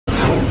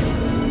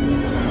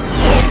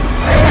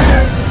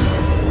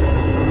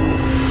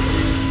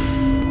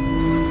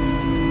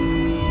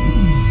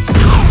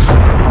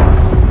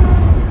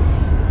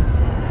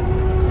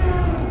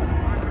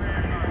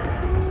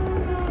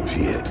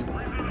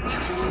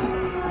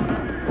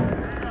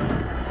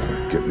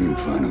Get me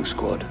Inferno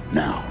Squad,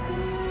 now.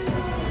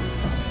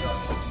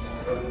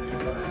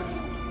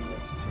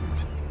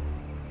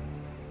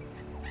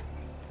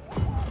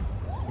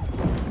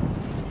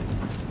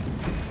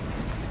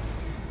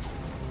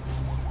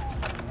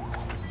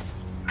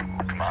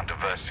 Commander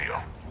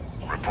Versio,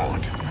 report.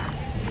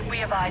 We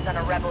have eyes on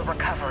a rebel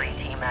recovery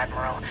team,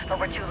 Admiral, but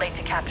we're too late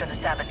to capture the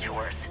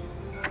saboteurs.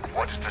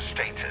 What's the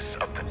status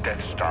of the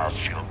Death Star's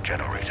shield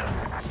generator?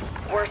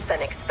 Worse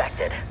than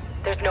expected.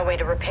 There's no way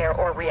to repair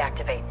or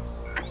reactivate.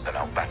 Then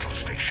our battle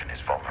station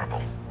is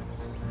vulnerable.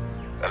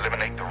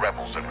 Eliminate the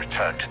rebels and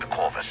return to the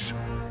Corvus.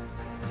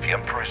 The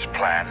Emperor's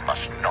plan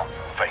must not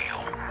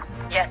fail.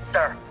 Yes,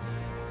 sir.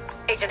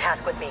 Agent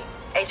Hask with me.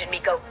 Agent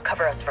Miko,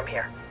 cover us from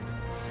here.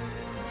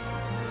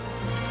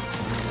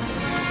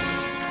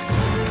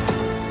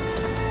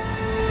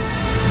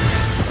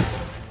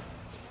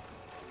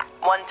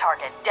 One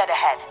target, dead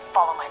ahead.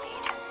 Follow my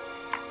lead.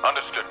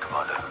 Understood,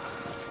 Commander.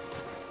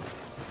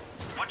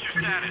 What's your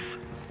status?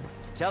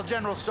 Tell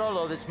General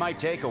Solo this might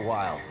take a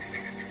while.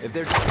 If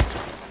there's...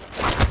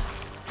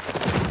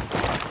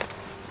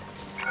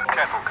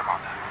 Careful,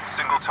 Commander.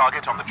 Single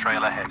target on the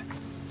trail ahead.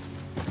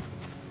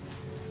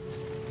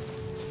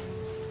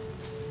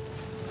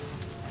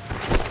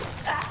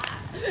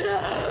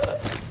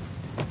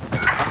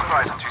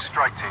 Horizon 2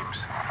 strike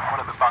teams. One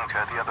at the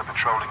bunker, the other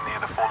patrolling near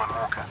the fallen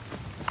walker.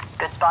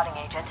 Good spotting,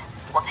 Agent.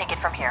 We'll take it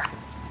from here.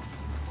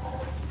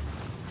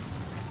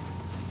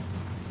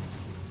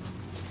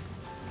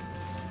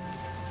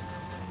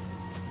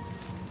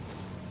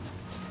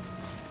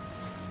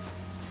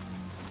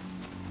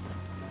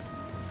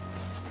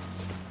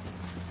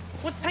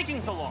 What's taking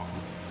so long?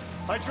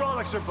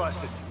 Hydraulics are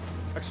busted.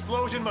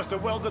 Explosion must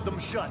have welded them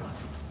shut.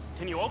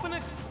 Can you open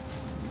it?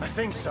 I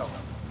think so.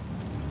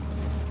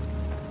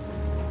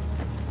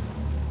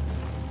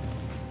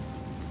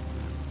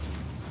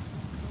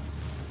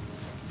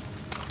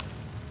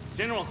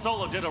 General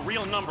Solo did a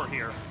real number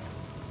here.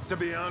 To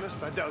be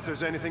honest, I doubt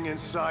there's anything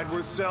inside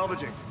worth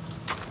salvaging.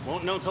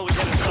 Won't know till we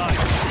get inside.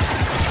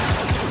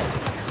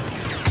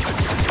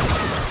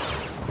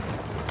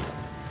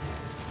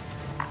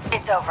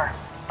 It's over.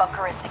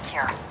 Bunker is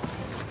secure.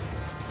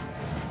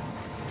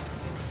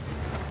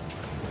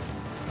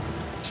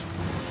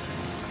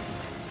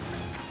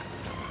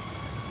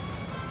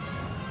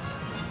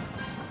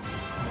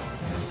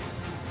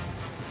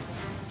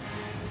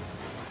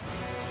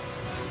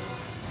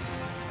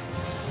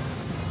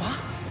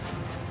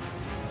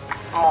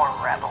 More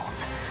rebels.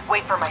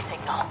 Wait for my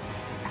signal.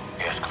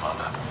 Yes,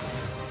 Commander.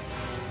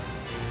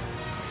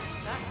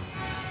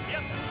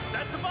 Yep,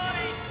 that's a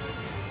body!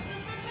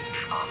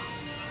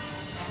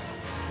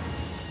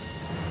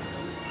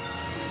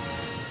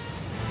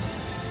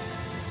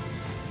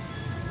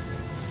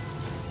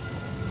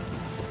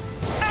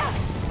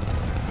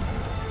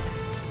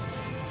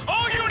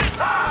 All units!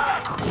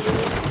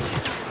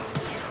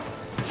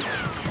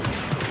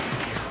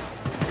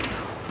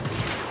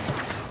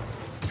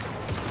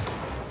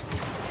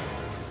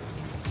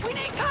 We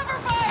need cover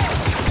fire!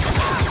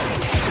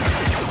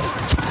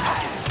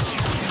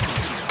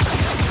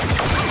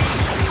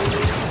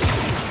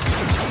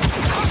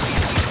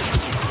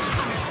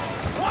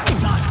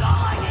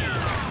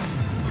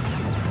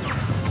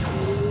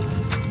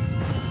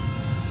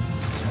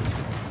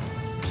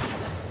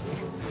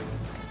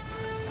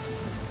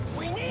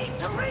 We need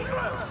to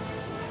regroup!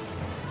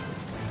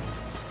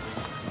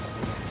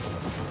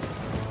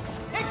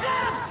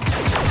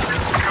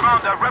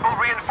 Commander, rebel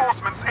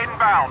reinforcements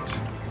inbound.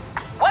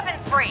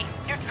 Weapons free.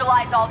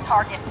 Neutralize all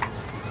targets.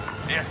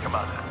 Yes,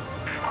 Commander.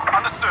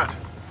 Understood.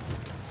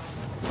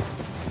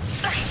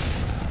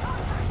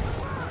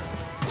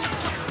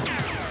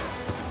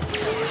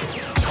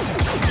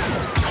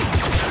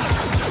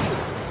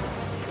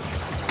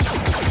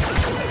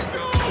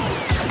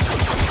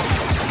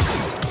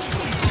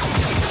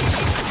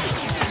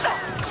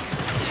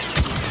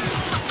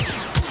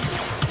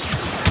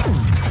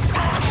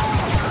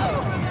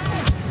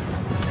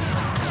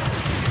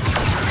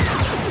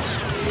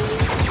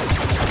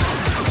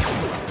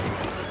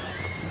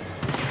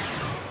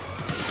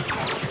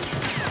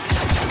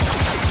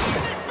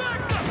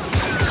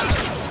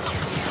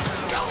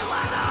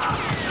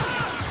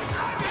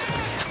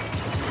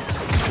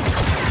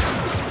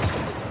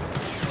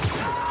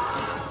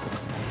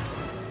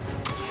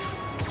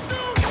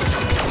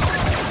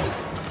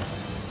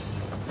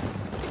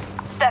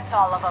 That's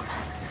all of them.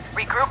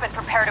 Regroup and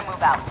prepare to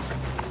move out.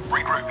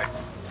 Regrouping.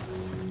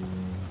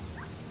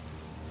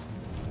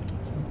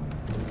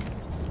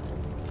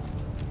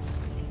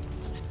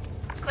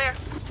 Clear.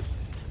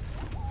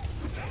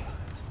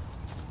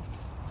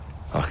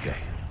 Okay,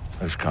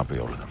 those can't be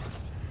all of them.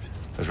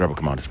 Those rebel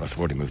commanders must have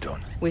already moved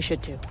on. We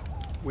should too.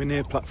 We're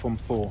near platform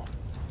 4.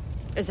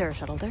 Is there a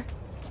shuttle there?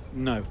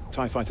 No,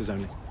 TIE fighters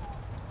only.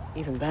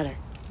 Even better.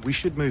 We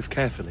should move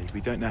carefully.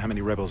 We don't know how many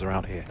rebels are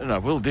out here.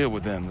 No, we'll deal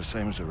with them the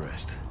same as the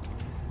rest.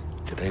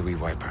 Today we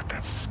wipe out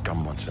that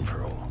scum once and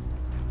for all.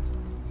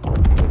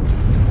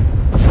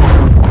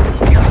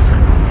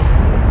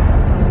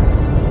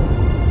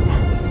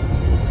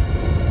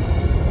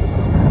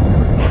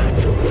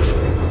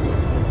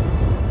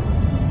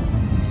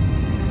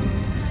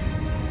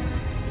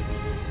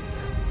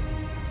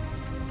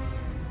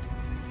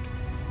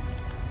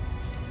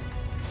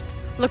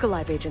 Look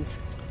alive, agents.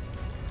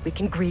 We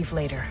can grieve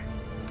later.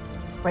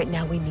 Right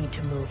now, we need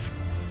to move.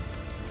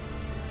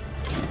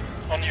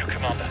 On you,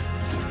 Commander.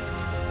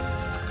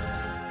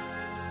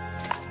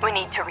 We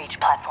need to reach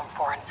Platform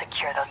 4 and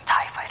secure those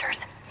TIE fighters.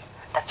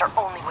 That's our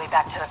only way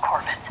back to the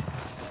Corvus.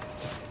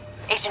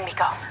 Agent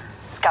Miko,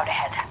 scout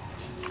ahead.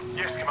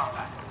 Yes,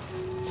 Commander.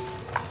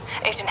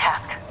 Agent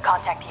Hask,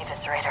 contact the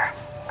Eviscerator.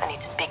 I need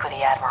to speak with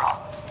the Admiral.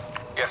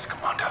 Yes,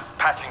 Commander.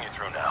 Patching you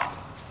through now.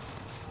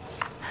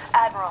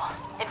 Admiral,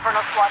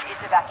 Inferno Squad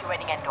is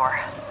evacuating Endor.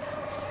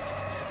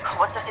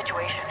 What's the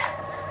situation?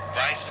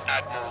 Vice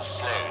Admiral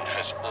Sloan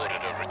has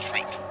ordered a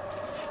retreat.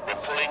 We're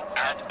pulling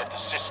out of the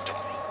system.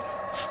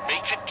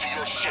 Make it to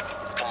your ship,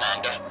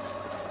 Commander.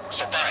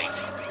 Survive.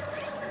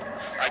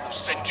 I will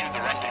send you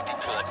the rendezvous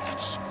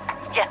coordinates.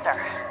 Yes, sir.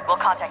 We'll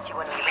contact you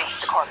when we reach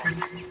the Corvus.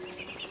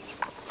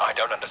 I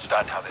don't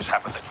understand how this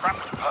happened. The trap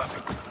was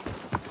perfect.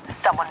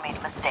 Someone made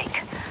a mistake.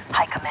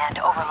 High Command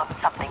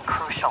overlooked something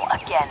crucial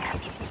again.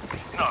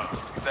 No,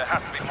 there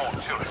has to be more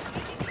to it.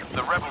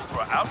 The rebels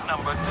were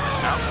outnumbered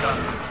and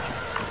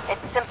outgunned.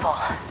 It's simple.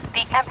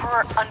 The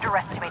Emperor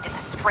underestimated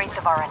the strength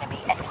of our enemy,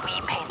 and we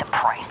paid the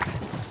price.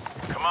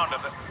 Commander,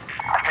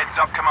 Heads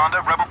up,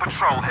 Commander. Rebel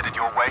patrol headed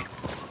your way.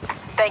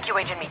 Thank you,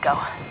 Agent Miko.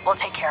 We'll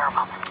take care of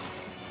them.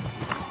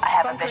 I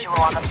have a visual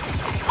on them.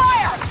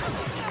 Fire!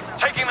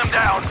 taking them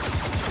down.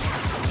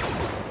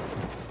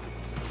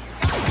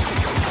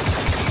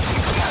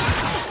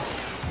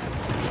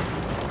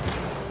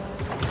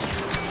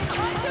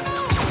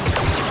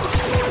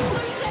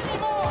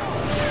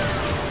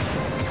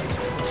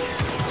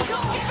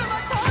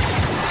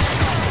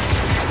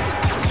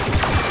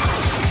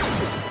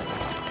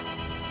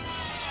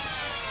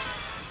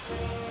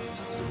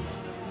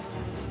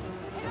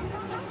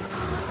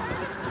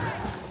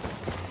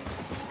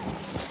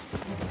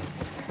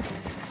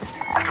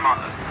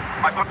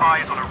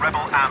 Eyes on a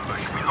rebel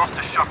ambush. We lost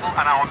a shuttle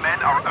and our men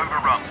are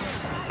overrun.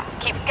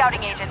 Keep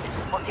scouting, Agent.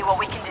 We'll see what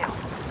we can do.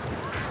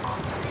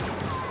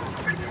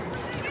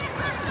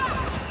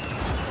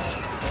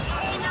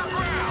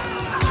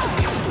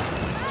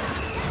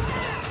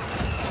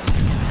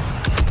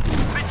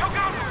 They took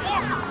out the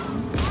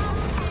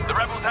walkers! The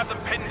rebels have them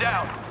pinned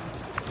down.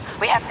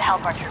 We have to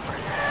help our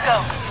troopers. Go!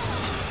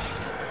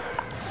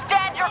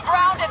 Stand your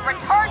ground and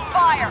return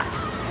fire!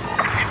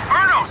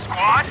 Inferno,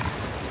 squad!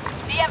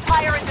 The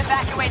Empire is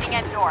evacuating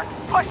Endor.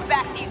 Push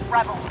back these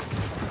rebels.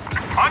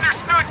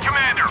 Understood,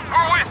 Commander.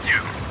 We're with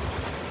you.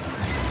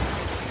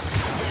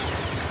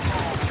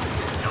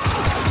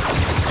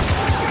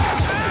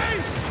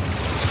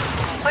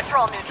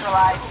 Patrol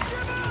neutralized.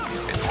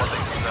 It's what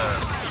they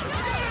deserve.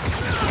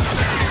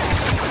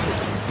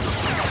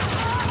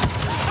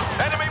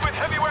 Enemy with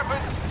heavy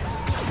weapons!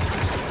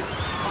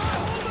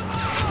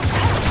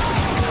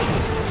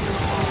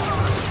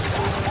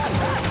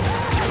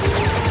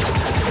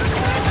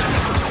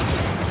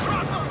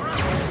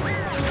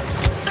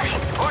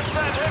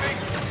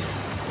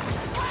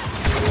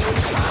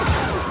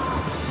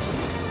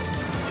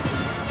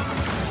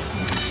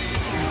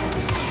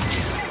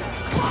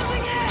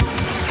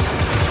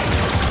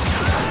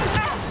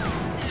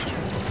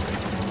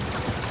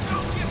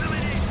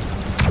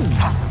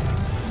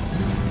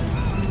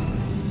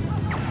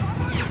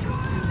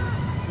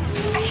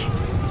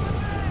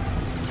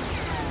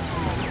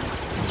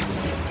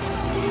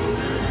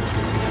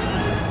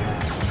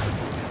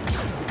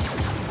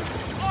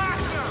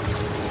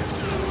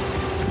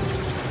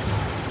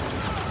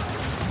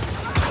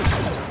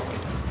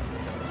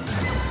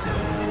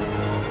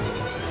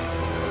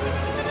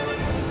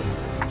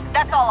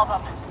 That's all of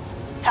them.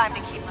 Time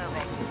to keep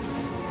moving.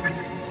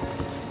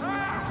 We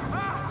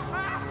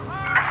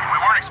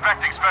weren't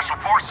expecting special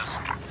forces.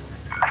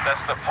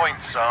 That's the point,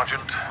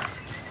 Sergeant.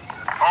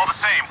 All the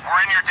same,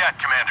 we're in your debt,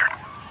 Commander.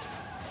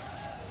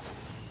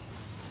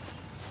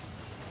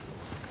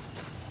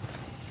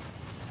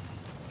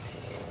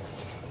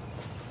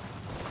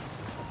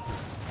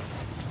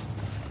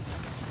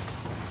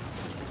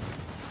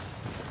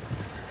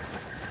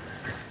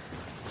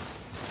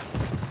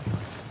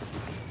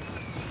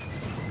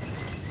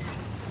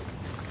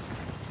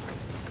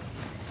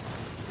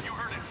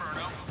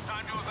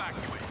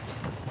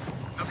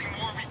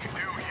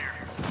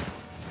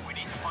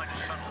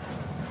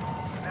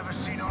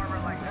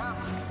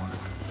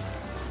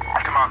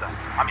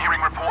 I'm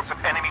hearing reports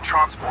of enemy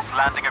transports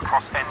landing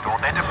across Endor.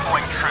 They're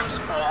deploying troops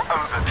all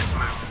over this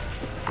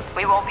move.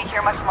 We won't be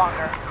here much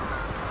longer.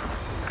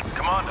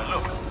 Commander,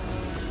 look.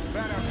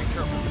 Badass, be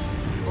careful.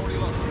 We've already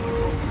lost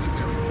control of this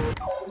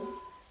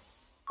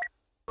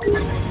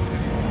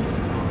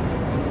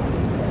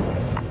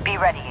area. Be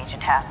ready,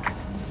 Agent Hask.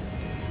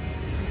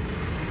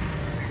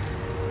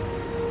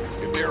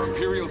 If there are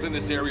Imperials in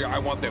this area, I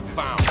want them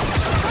found.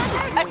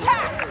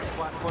 Attack!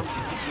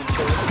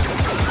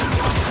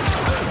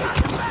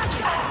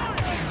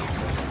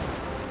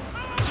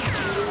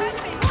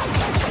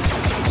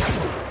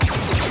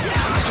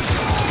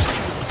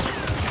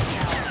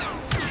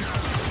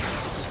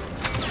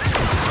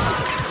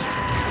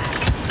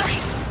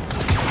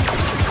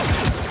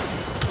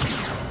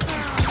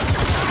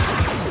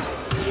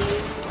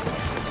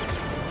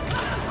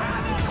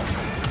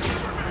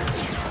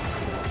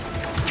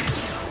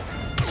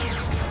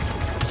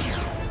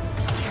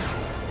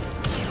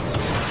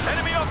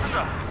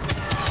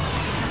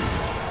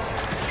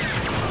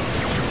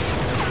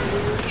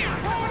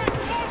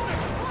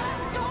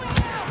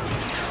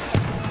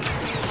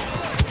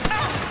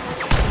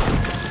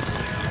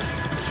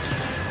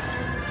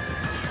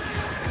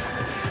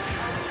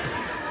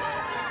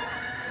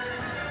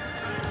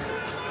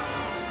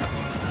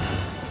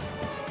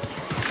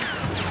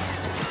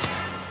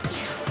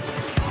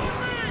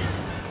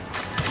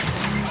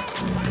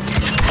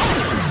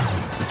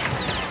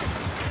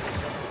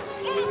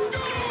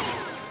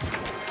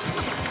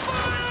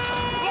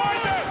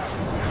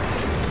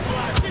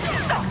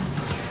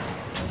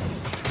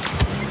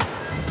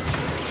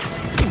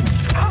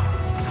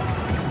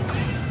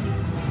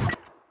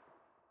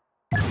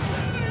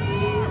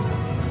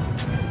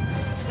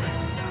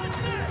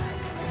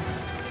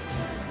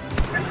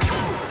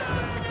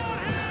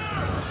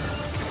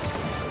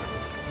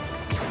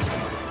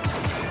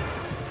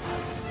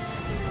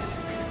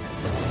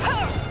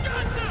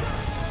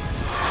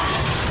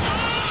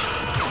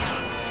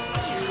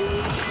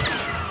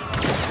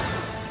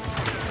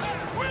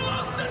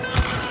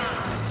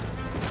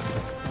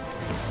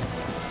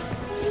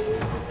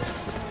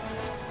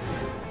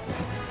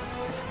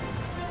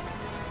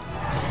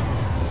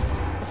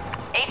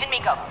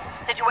 Miko,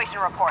 situation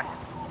report.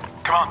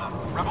 Commander,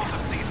 rebels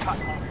have seized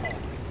platform 4.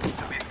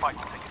 There'll be a fight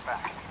to take it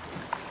back.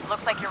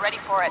 Looks like you're ready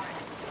for it.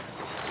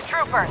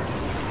 Troopers,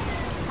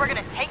 we're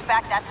gonna take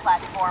back that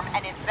platform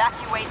and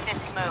evacuate this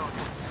moon.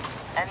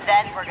 And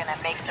then we're gonna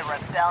make the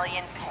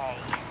rebellion pay.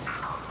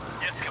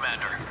 Yes,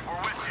 Commander.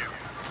 We're with you.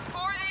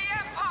 For the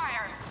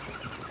Empire!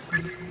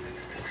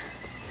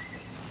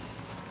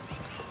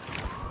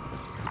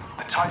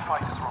 The TIE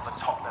fighters are on the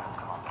top level,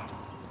 Commander.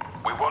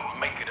 We won't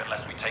make it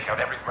unless we take out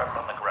every rebel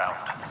on the ground.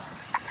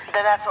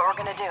 Then that's what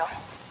we're gonna do.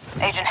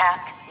 Agent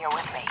Hask, you're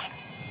with me.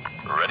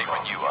 Ready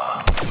when you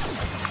are.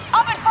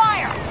 Open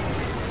fire!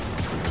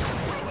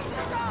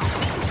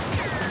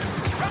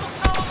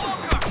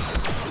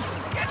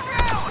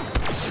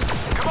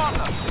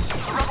 Commander,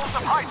 the rebels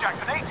have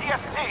hijacked an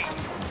ATST.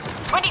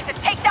 We need to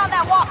take down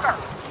that walker!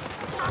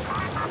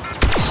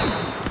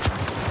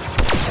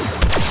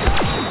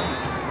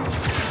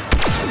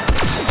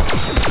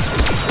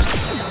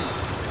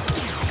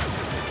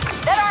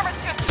 That armor's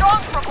too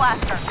strong for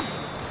Blaster.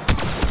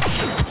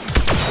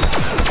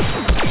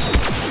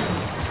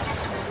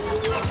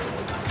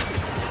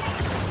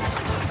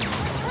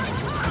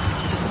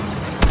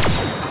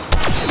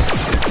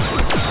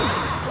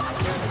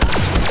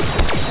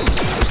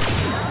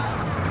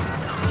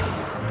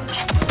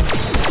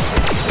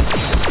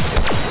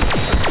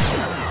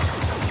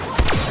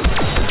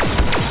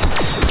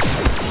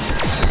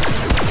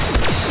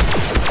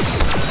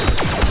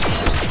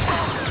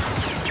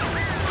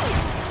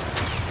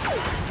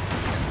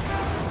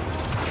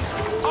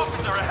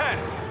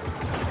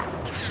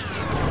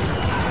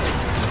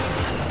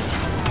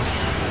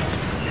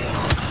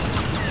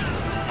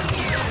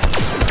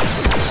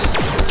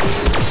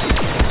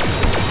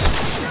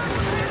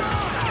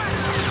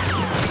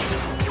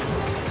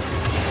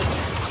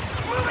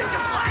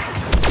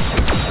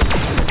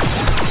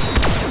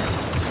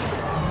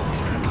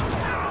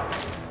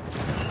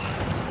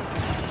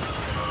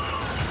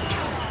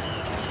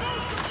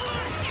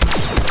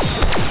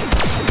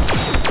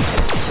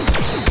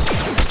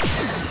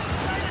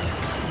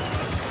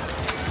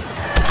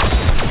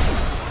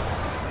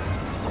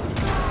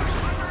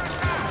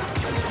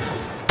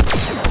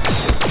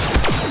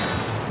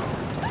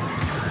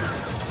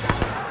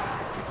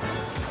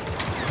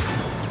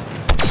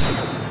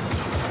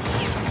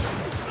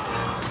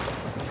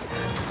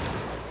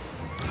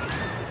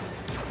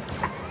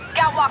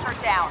 Walker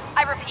down.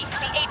 I repeat,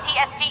 the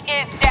ATST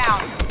is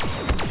down.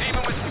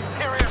 Even with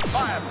superior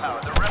firepower,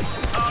 the rebels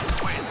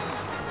can't win.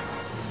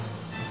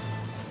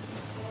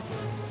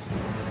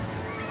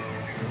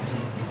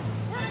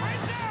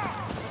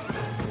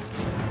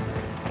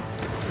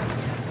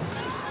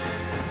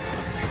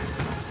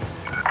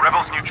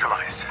 Rebels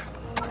neutralized.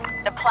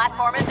 The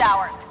platform is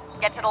ours.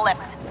 Get to the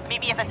lifts.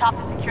 Meet me at the top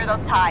to secure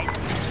those ties.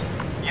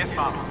 Yes,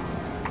 Mom.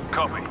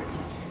 Copy.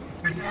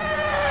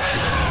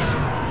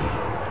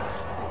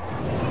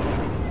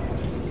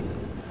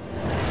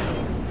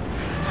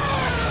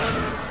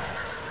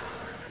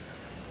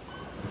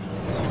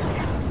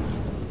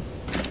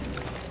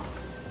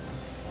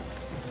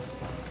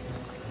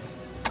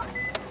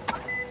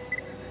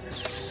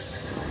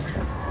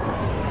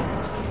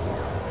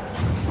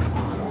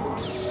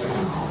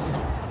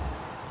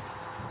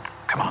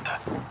 Commander,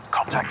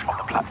 contact on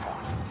the platform.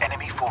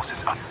 Enemy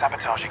forces are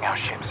sabotaging our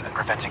ships and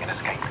preventing an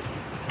escape.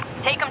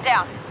 Take them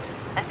down,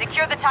 and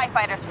secure the TIE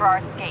fighters for our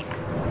escape.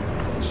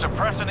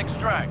 Suppress and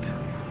extract.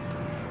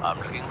 I'm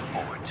looking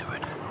forward to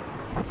it.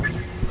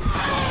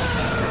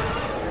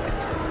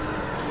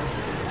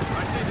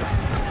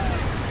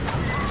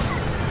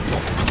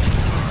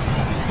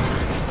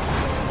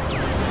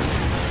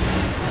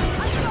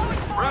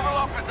 Rebel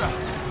officer!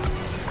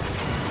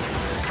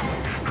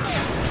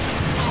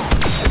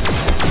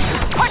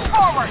 Push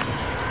forward!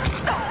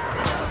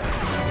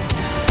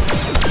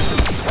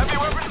 Heavy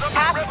weapons up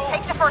Hask, the rebel!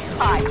 take the first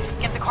tie.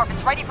 Get the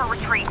Corvus ready for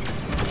retreat.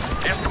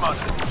 Yes,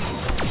 Commander.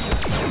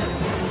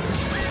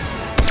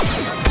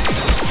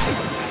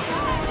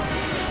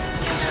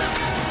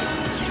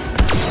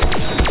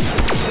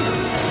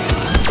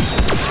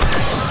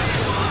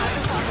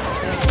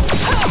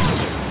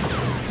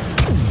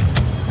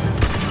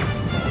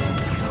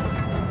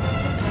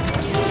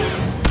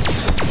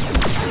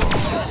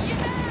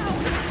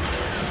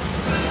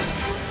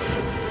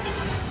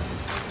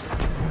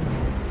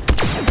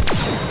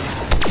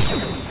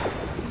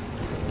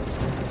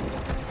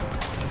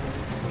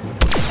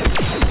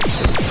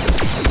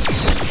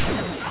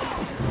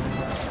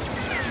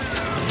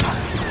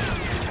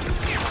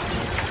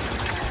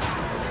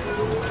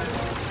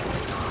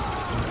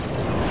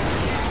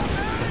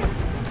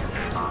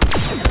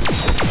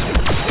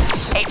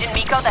 Agent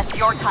Miko, that's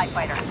your TIE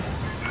fighter.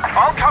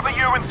 I'll cover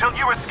you until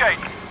you escape.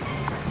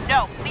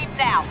 No, leave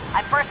now.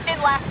 I'm first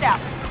in, last out.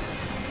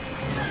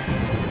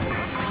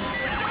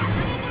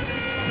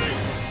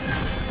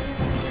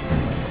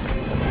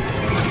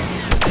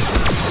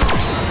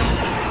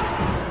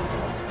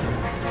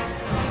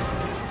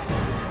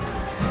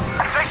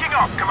 Taking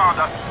off,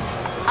 Commander.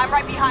 I'm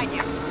right behind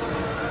you.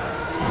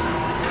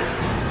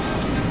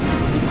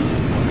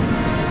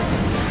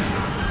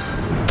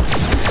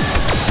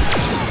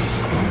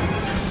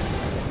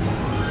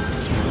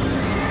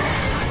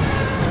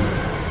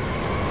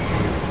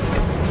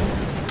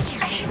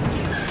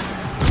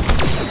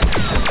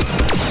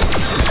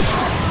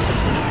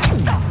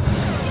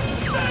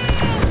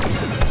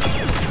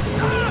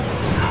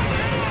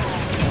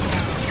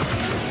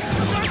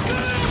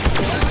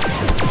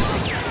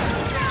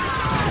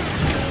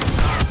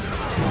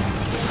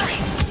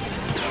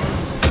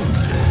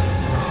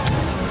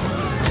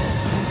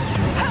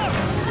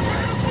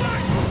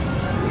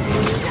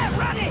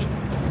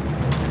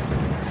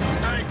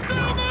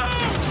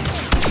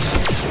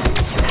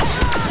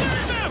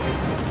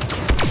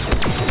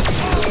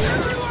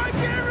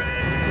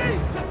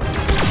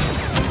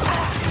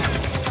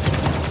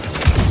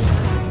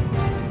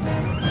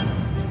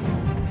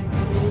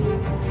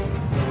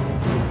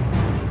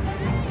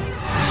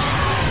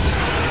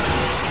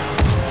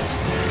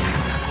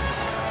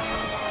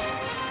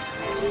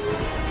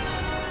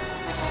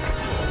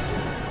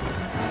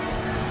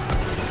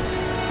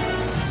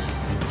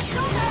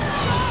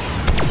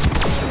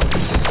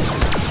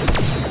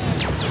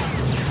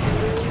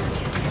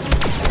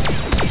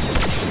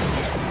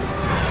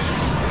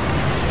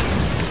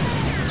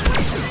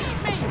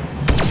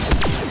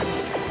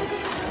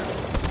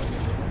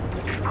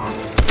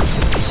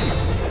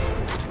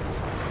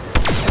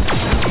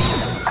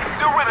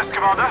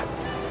 Commander.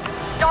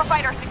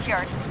 Starfighter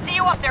secured. See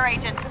you up there,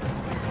 Agent.